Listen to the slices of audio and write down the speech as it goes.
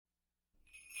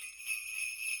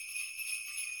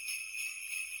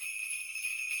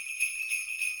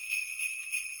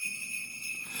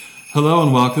Hello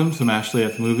and welcome to Mashley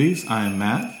at the Movies. I'm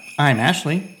Matt. I'm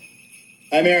Ashley.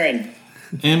 I'm Aaron.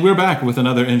 And we're back with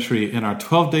another entry in our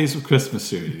 12 Days of Christmas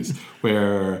series,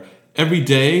 where every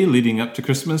day leading up to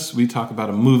Christmas, we talk about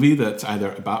a movie that's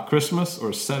either about Christmas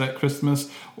or set at Christmas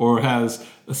or has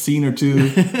a scene or two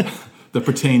that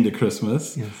pertain to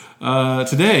Christmas. Yes.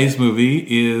 Today's movie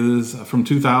is from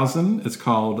 2000. It's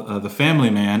called The Family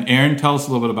Man. Aaron, tell us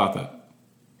a little bit about that.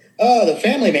 Oh, The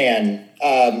Family Man.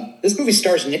 This movie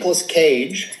stars Nicolas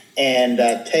Cage and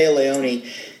Téa Leoni,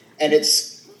 and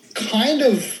it's kind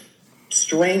of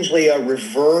strangely a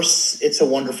reverse It's a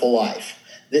Wonderful Life.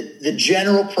 The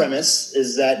general premise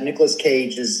is that Nicolas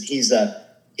Cage he's a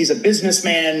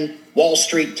businessman, Wall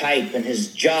Street type, and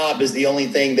his job is the only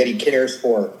thing that he cares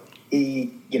for.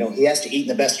 He has to eat in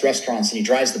the best restaurants, and he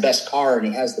drives the best car, and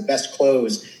he has the best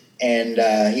clothes.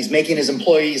 And he's making his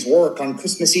employees work on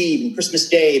Christmas Eve and Christmas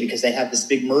Day because they have this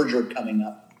big merger coming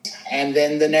up. And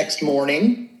then the next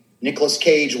morning, Nicolas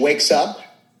Cage wakes up,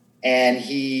 and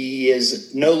he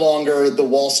is no longer the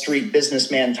Wall Street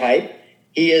businessman type.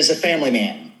 He is a family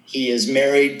man. He is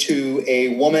married to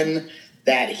a woman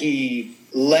that he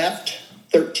left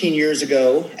 13 years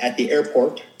ago at the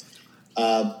airport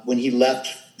when he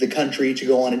left the country to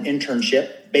go on an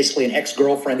internship, basically an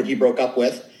ex-girlfriend that he broke up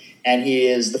with. And he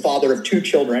is the father of 2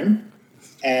 children,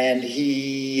 and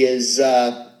he's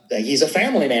a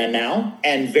family man now,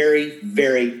 and very,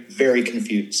 very, very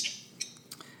confused.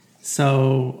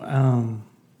 So,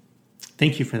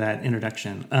 thank you for that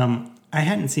introduction. I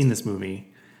hadn't seen this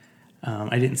movie.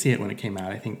 I didn't see it when it came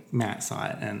out. I think Matt saw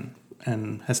it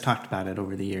and has talked about it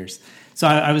over the years. So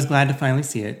I was glad to finally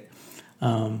see it,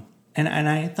 and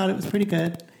I thought it was pretty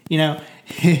good. You know,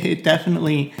 it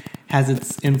definitely has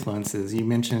its influences. You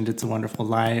mentioned It's a Wonderful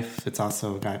Life. It's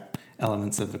also got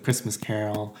elements of A Christmas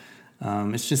Carol.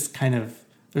 It's just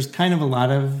there's kind of a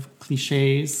lot of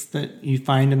cliches that you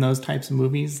find in those types of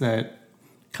movies that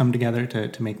come together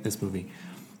to make this movie.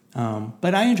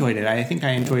 But I enjoyed it. I think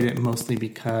I enjoyed it mostly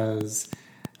because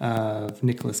of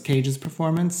Nicolas Cage's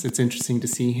performance. It's interesting to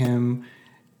see him,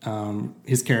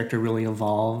 his character really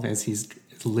evolve as he's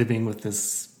living with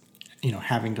this,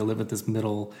 having to live with this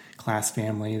middle class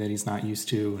family that he's not used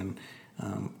to, and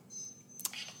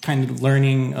kind of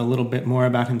learning a little bit more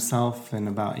about himself and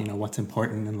about, what's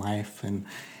important in life. And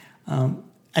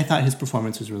I thought his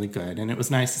performance was really good. And it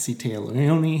was nice to see Téa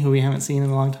Leoni, who we haven't seen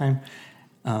in a long time.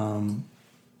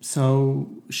 So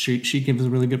she gives a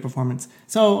really good performance.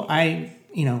 So I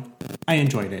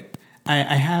enjoyed it.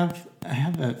 I have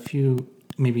a few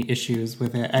maybe issues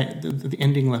with it. The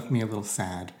ending left me a little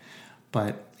sad,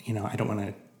 but I don't want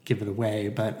to give it away,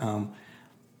 but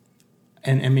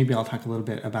and maybe I'll talk a little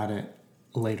bit about it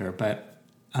later. But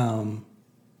I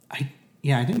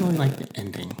didn't really like the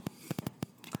ending.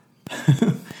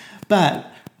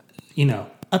 But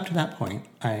up to that point,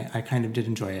 I kind of did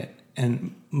enjoy it,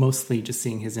 and mostly just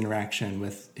seeing his interaction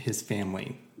with his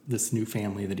family, this new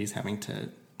family that he's having to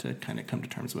kind of come to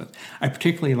terms with. I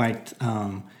particularly liked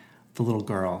the little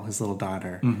girl, his little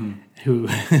daughter, who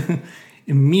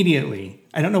immediately,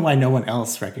 I don't know why no one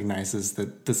else recognizes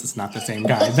that this is not the same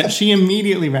guy, but she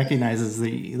immediately recognizes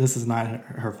this is not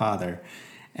her father.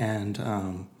 And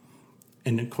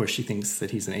of course she thinks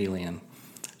that he's an alien.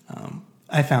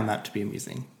 I found that to be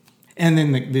amusing. And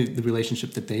then the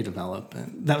relationship that they develop,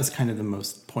 and that was kind of the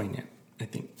most poignant, I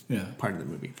think, part of the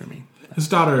movie for me. His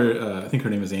daughter, I think her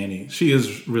name is Annie, she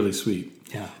is really sweet.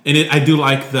 Yeah. And I do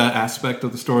like the aspect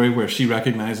of the story where she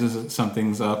recognizes that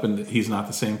something's up and that he's not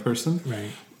the same person.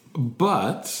 Right.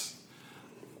 But,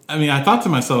 I thought to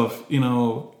myself,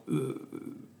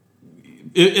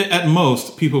 at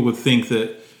most, people would think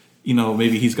that,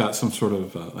 maybe he's got some sort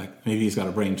of, maybe he's got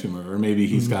a brain tumor, or maybe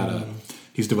he's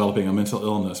he's developing a mental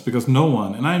illness, because no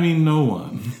one, and I mean no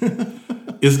one,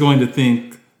 is going to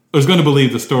think, or is going to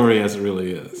believe the story as it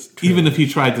really is. True. Even if he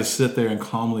tried to sit there and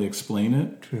calmly explain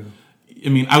it. True.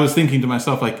 I was thinking to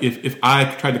myself, if I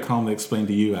tried to calmly explain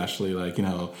to you, Ashley,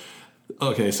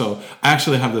 okay, so I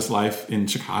actually have this life in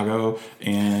Chicago,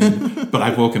 but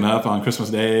I've woken up on Christmas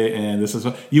Day, and this is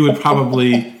what you would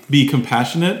probably be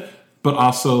compassionate, but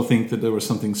also think that there was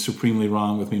something supremely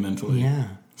wrong with me mentally. Yeah.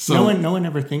 So no one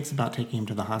ever thinks about taking him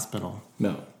to the hospital.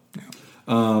 No.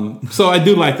 So I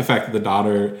do like the fact that the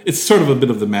daughter, it's sort of a bit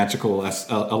of the magical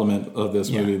element of this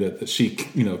movie that she,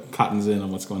 cottons in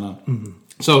on what's going on. Mm-hmm.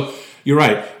 So you're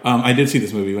right. I did see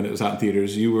this movie when it was out in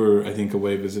theaters. You were, I think,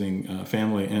 away visiting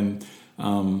family, and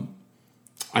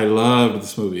I loved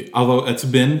this movie. Although it's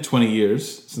been 20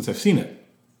 years since I've seen it.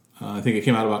 I think it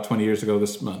came out about 20 years ago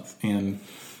this month, and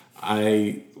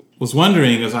I was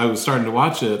wondering as I was starting to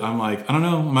watch it, I'm like, I don't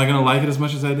know, am I going to like it as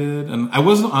much as I did? And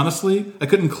I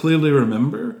couldn't clearly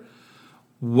remember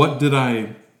what did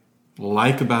I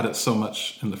like about it so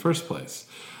much in the first place.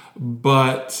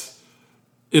 But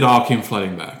it all came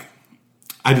flooding back.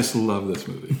 I just love this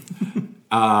movie.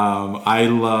 I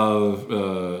love,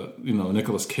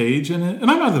 Nicolas Cage in it.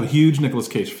 And I'm not a huge Nicolas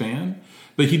Cage fan,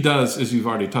 but he does, as you've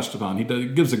already touched upon, he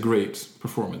gives a great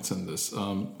performance in this,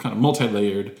 kind of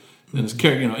multi-layered. And his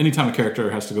character, anytime a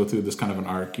character has to go through this kind of an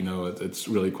arc, it's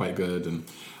really quite good. And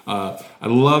I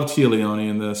love Tia Leone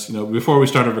in this. Before we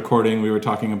started recording, we were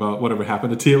talking about whatever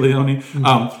happened to Tia Leone.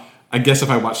 Mm-hmm. I guess if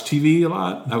I watched TV a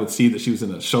lot, I would see that she was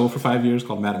in a show for 5 years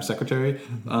called Madam Secretary.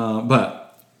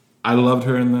 But I loved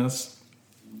her in this.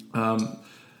 I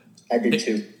do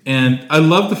too. And I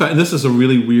love the fact, and this is a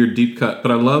really weird deep cut, but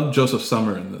I love Joseph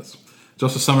Sommer in this.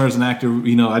 Joseph Sommer is an actor.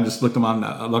 I just looked him up on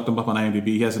IMDb.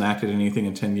 He hasn't acted in anything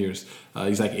in 10 years.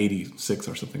 He's like 86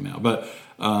 or something now. But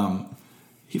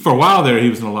for a while there,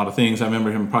 he was in a lot of things. I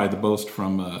remember him probably the most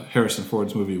from Harrison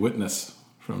Ford's movie Witness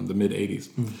from the mid 80s.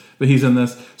 Mm. But he's in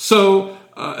this. So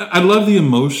I love the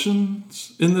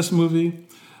emotions in this movie.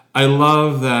 I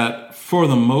love that for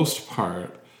the most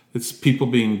part, it's people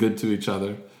being good to each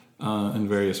other in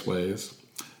various ways.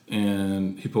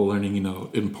 And people learning,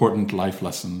 important life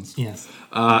lessons. Yes.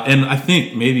 And I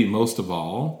think maybe most of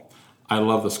all, I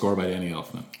love the score by Danny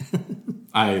Elfman.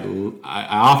 I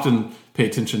often pay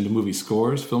attention to movie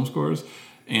scores, film scores,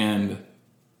 and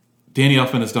Danny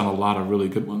Elfman has done a lot of really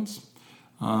good ones.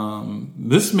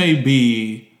 This may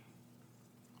be,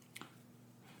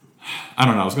 I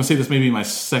don't know, I was going to say this may be my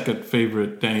second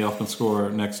favorite Danny Elfman score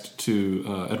next to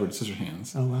Edward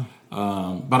Scissorhands. Oh, wow.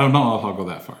 But I don't know if I'll go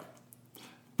that far.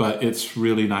 But it's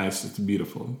really nice. It's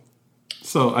beautiful.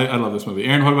 So I love this movie.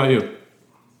 Aaron, what about you?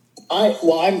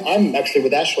 I'm actually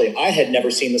with Ashley. I had never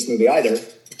seen this movie either.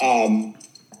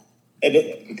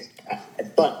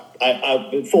 But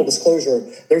full disclosure,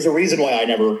 there's a reason why I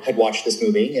never had watched this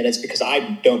movie, and it's because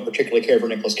I don't particularly care for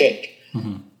Nicolas Cage.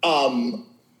 Mm-hmm.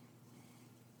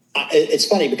 It's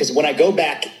funny because when I go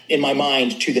back in my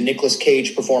mind to the Nicolas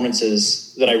Cage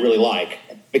performances that I really like,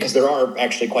 because there are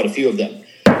actually quite a few of them,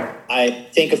 I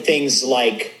think of things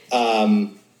like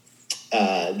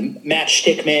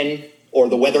Matchstick Men or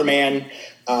The Weatherman.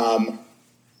 I'm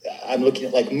looking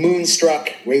at like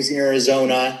Moonstruck, Raising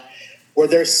Arizona, where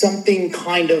there's something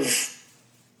kind of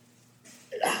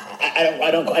I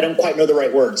don't quite know the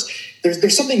right words.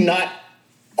 There's something not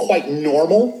quite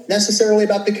normal necessarily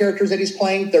about the characters that he's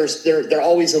playing. They're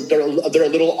a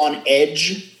little on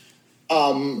edge,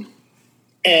 and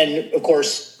of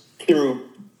course through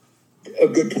a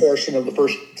good portion of the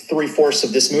first 3/4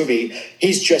 of this movie,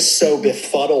 he's just so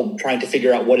befuddled trying to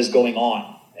figure out what is going on.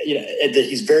 That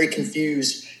he's very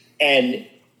confused, and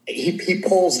he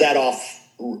pulls that off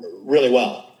really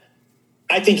well.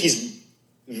 I think he's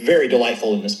very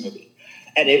delightful in this movie,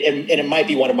 and it might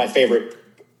be one of my favorite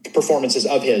performances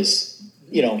of his.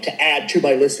 To add to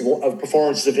my list of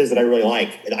performances of his that I really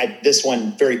like, this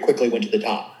one very quickly went to the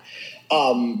top.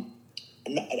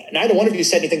 Neither one of you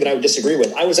said anything that I would disagree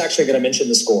with. I was actually going to mention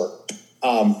the score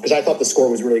because I thought the score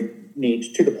was really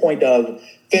neat, to the point of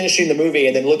finishing the movie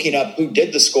and then looking up who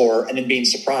did the score and then being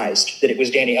surprised that it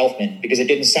was Danny Elfman, because it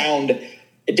didn't sound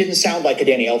like a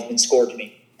Danny Elfman score to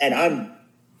me. And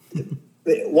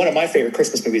one of my favorite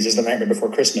Christmas movies is The Nightmare Before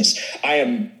Christmas. I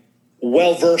am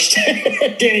well versed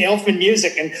in Danny Elfman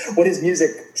music and what his music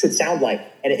should sound like,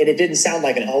 and it didn't sound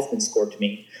like an Elfman score to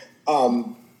me.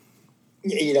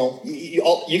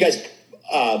 You guys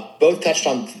both touched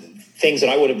on things that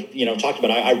I would have, talked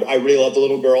about. I really love the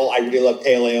little girl. I really love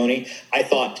Téa Leoni. I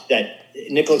thought that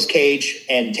Nicolas Cage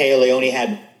and Téa Leoni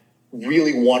had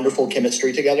really wonderful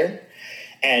chemistry together,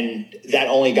 and that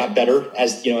only got better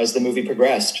as the movie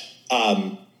progressed.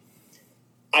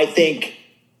 I think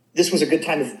this was a good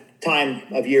time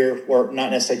of year, or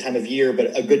not necessarily time of year,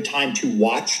 but a good time to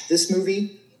watch this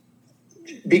movie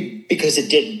because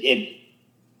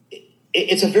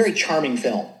it's a very charming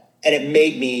film, and it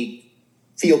made me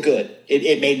feel good.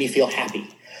 It made me feel happy.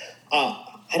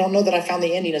 I don't know that I found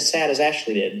the ending as sad as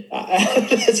Ashley did.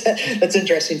 That's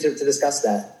interesting to discuss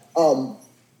that.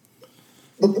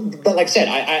 But like I said,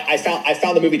 I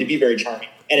found the movie to be very charming,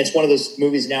 and it's one of those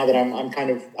movies now that I'm kind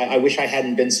of. I wish I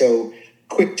hadn't been so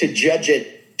quick to judge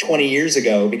it 20 years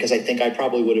ago, because I think I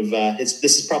probably would have. This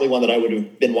is probably one that I would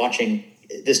have been watching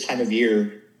this time of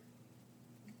year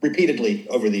repeatedly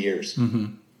over the years.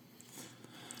 Mm-hmm.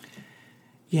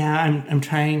 Yeah, I'm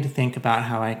trying to think about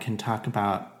how I can talk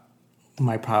about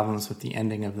my problems with the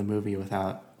ending of the movie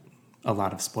without a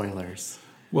lot of spoilers.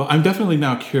 Well, I'm definitely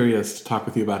now curious to talk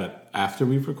with you about it after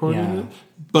we've recorded Yeah. it.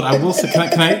 But I will say,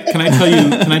 can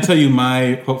I tell you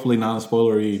my hopefully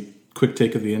non-spoilery quick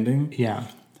take of the ending? Yeah.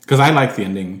 Because I like the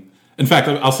ending. In fact,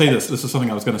 I'll say this. This is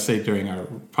something I was going to say during our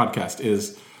podcast.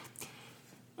 Is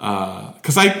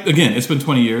because again, it's been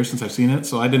 20 years since I've seen it,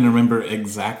 so I didn't remember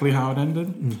exactly how it ended.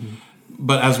 Mm-hmm.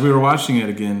 But as we were watching it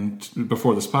again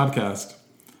before this podcast,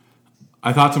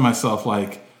 I thought to myself,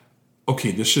 like,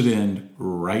 okay, this should end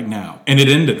right now. And it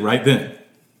ended right then.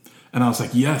 And I was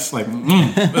like, yes, like,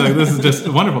 like, this is just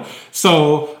wonderful.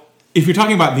 So if you're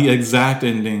talking about the exact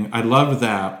ending, I love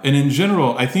that. And in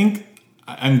general,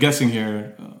 I'm guessing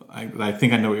here, I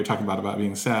think I know what you're talking about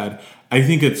being sad. I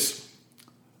think it's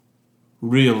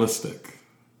realistic.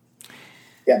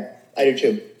 Yeah, I do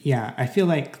too. Yeah, I feel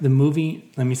like the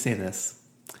movie, let me say this.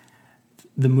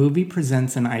 The movie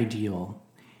presents an ideal,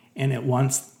 and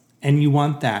you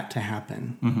want that to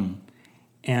happen. Mm-hmm.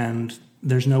 And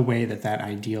there's no way that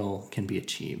ideal can be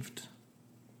achieved.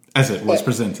 As it was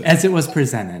presented. As it was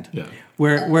presented. Yeah.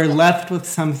 We're left with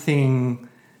something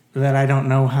that I don't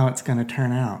know how it's going to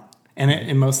turn out.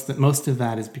 And most of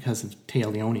that is because of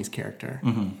Téa Leoni's character.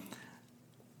 Mm-hmm.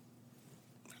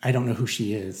 I don't know who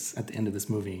she is at the end of this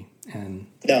movie. And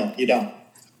no, you don't.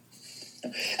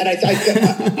 And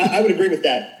I would agree with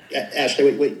that,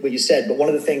 Ashley, what you said. But one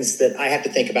of the things that I have to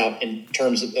think about in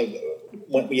terms of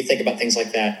when you think about things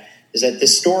like that is that the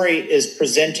story is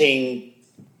presenting,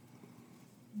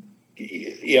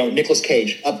 Nicolas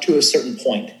Cage up to a certain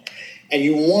point, and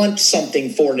you want something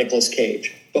for Nicolas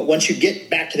Cage. But once you get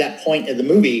back to that point in the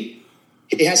movie,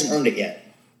 he hasn't earned it yet.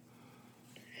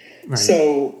 Right.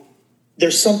 So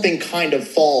there's something kind of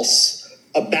false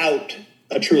about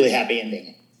a truly happy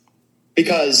ending.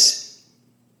 Because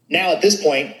now at this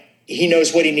point, he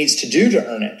knows what he needs to do to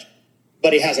earn it,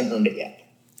 but he hasn't earned it yet.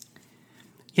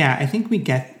 Yeah, I think we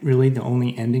get really the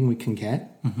only ending we can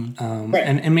get. Mm-hmm. Right.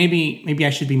 And maybe I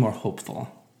should be more hopeful.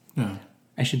 Yeah.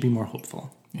 I should be more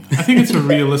hopeful. Yeah. I think it's a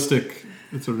realistic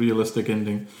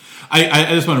ending.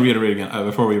 I just want to reiterate again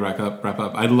before we wrap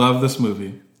up. I love this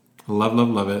movie. I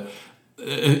love it.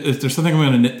 If there's something I'm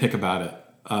going to nitpick about it,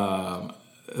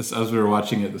 as we were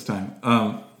watching it this time,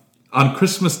 on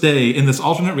Christmas Day in this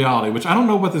alternate reality, which I don't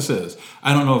know what this is.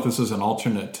 I don't know if this is an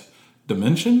alternate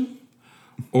dimension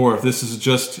or if this is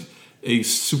just a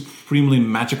supremely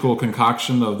magical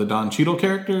concoction of the Don Cheadle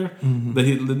character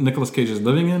that Nicolas Cage is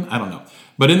living in. I don't know.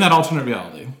 But in that alternate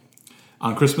reality,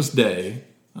 on Christmas Day,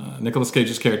 Nicolas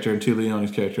Cage's character and Téa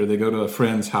Leoni's character, they go to a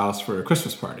friend's house for a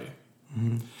Christmas party.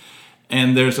 Mm-hmm.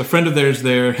 And there's a friend of theirs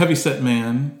there, heavyset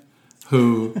man,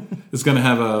 who is going to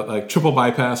have a triple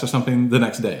bypass or something the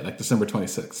next day, like December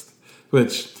 26th,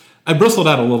 which I bristled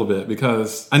out a little bit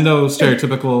because I know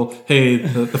stereotypical, hey,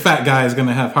 the fat guy is going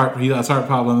to have heart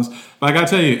problems. But I got to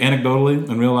tell you, anecdotally,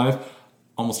 in real life,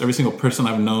 almost every single person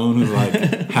I've known who's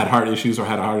had heart issues or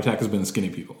had a heart attack has been skinny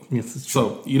people. Yes, it's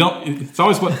true. So it's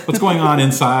always what's going on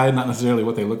inside, not necessarily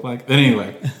what they look like. But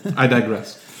anyway, I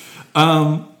digress.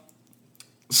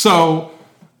 So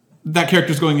that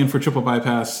character's going in for triple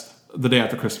bypass the day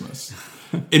after Christmas.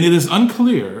 And it is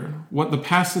unclear what the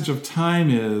passage of time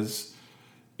is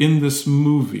in this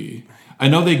movie. I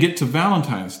know they get to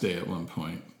Valentine's Day at one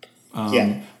point.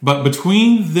 But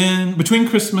between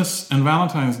Christmas and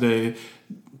Valentine's Day,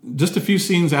 just a few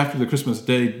scenes after the Christmas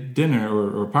Day dinner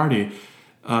or party,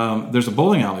 there's a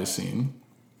bowling alley scene.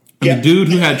 And the dude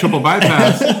who had triple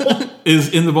bypass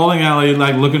is in the bowling alley,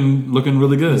 like looking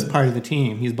really good. He's part of the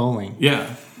team. He's bowling.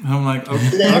 Yeah. And I'm like,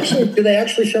 okay. Do they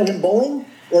actually show him bowling?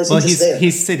 Or is he just there?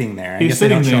 He's sitting there. He's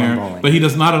sitting there, but he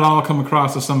does not at all come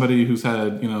across as somebody who's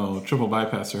had, triple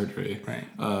bypass surgery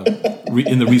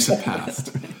in the recent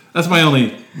past. That's my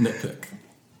only nitpick.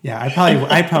 Yeah,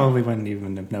 I probably wouldn't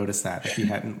even have noticed that if you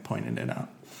hadn't pointed it out.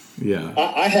 Yeah,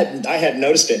 I hadn't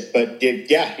noticed it, but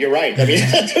you're right. I mean,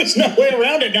 there's no way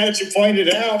around it now that you pointed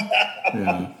it out.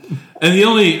 Yeah, and the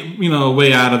only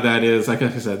way out of that is, like I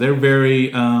said, they're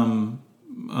very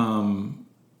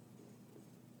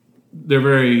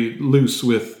loose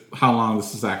with how long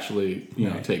this is actually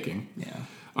taking. Yeah.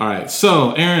 All right,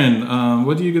 so Aaron,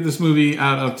 what do you give this movie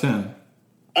out of 10?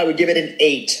 I would give it an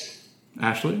 8.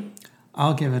 Ashley?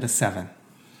 I'll give it a 7.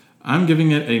 I'm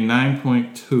giving it a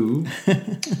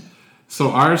 9.2.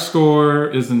 So our score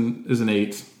is an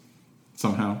 8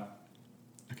 somehow.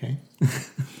 Okay.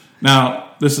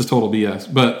 Now, this is total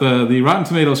BS, but the Rotten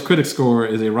Tomatoes critic score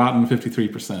is a rotten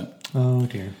 53%. Oh,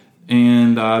 dear.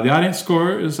 And the audience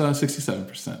score is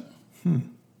 67%.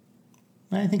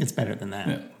 I think it's better than that.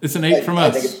 Yeah. It's an 8 from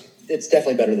us. I think it's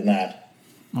definitely better than that.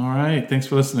 All right. Thanks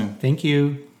for listening. Thank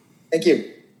you. Thank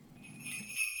you.